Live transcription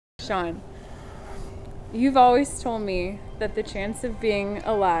Sean, you've always told me that the chance of being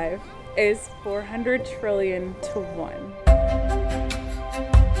alive is 400 trillion to 1.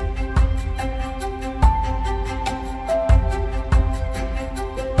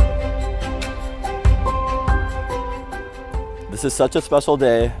 This is such a special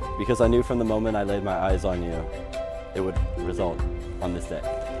day because I knew from the moment I laid my eyes on you, it would result on this day.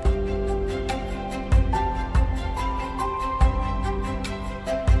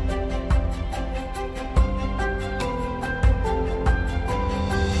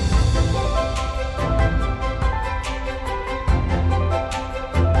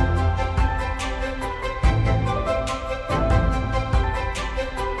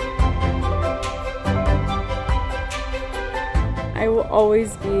 I will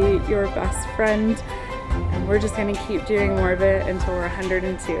always be your best friend, and we're just going to keep doing more of it until we're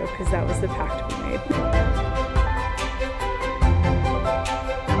 102, because that was the pact we made.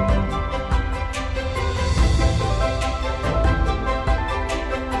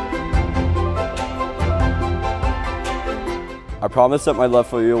 I promise that my love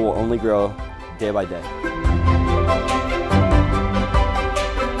for you will only grow day by day.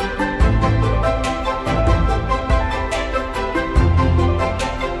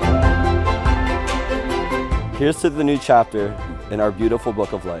 Here's to the new chapter in our beautiful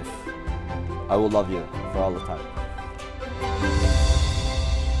book of life. I will love you for all the time.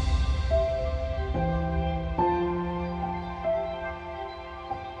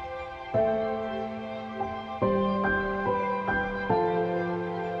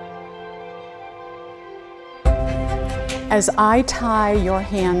 As I tie your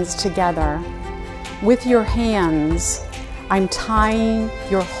hands together, with your hands, I'm tying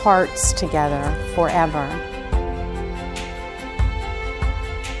your hearts together forever.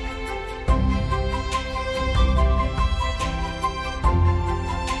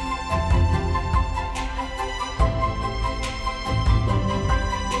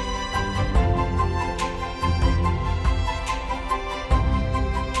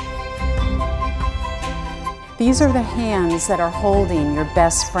 These are the hands that are holding your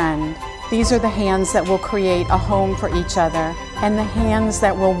best friend. These are the hands that will create a home for each other, and the hands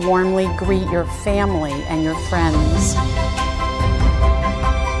that will warmly greet your family and your friends.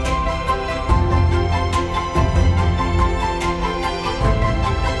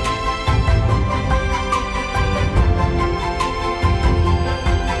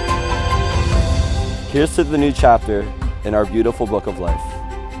 Here's to the new chapter in our beautiful book of life.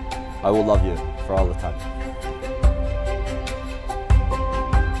 I will love you for all the time.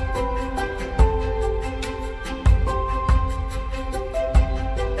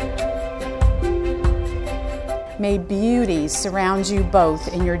 May beauty surround you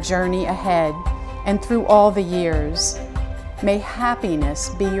both in your journey ahead and through all the years. May happiness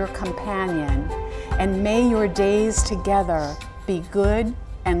be your companion, and may your days together be good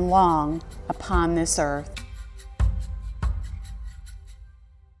and long upon this earth.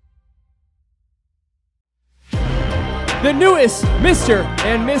 The newest Mr.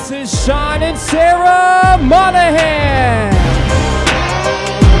 and Mrs. Sean and Sara Monahan.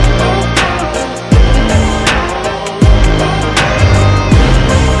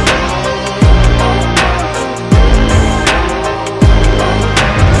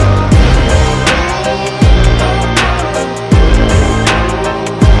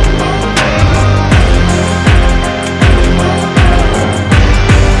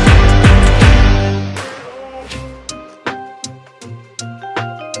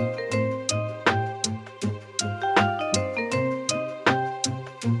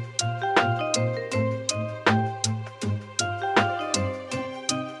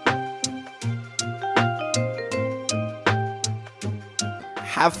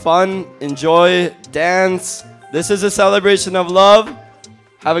 Have fun, enjoy, dance. This is a celebration of love.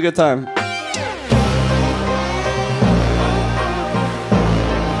 Have a good time.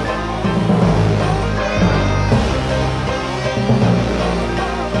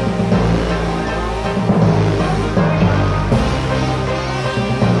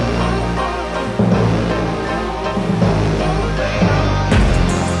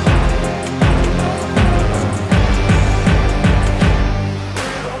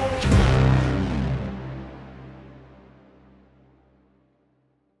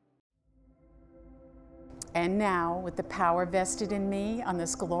 And now, with the power vested in me on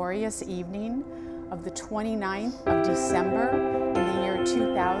this glorious evening of the 29th of December in the year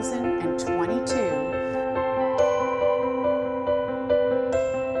 2022,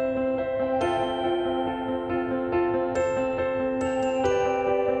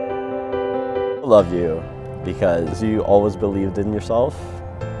 I love you because you always believed in yourself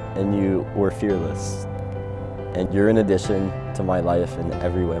and you were fearless. And you're an addition to my life in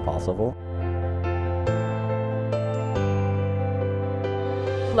every way possible.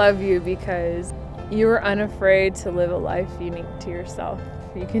 Love you because you are unafraid to live a life unique to yourself.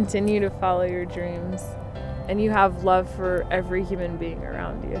 You continue to follow your dreams, and you have love for every human being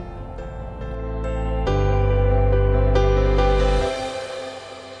around you.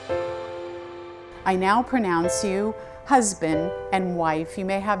 I now pronounce you husband and wife. You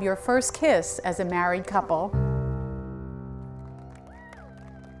may have your first kiss as a married couple.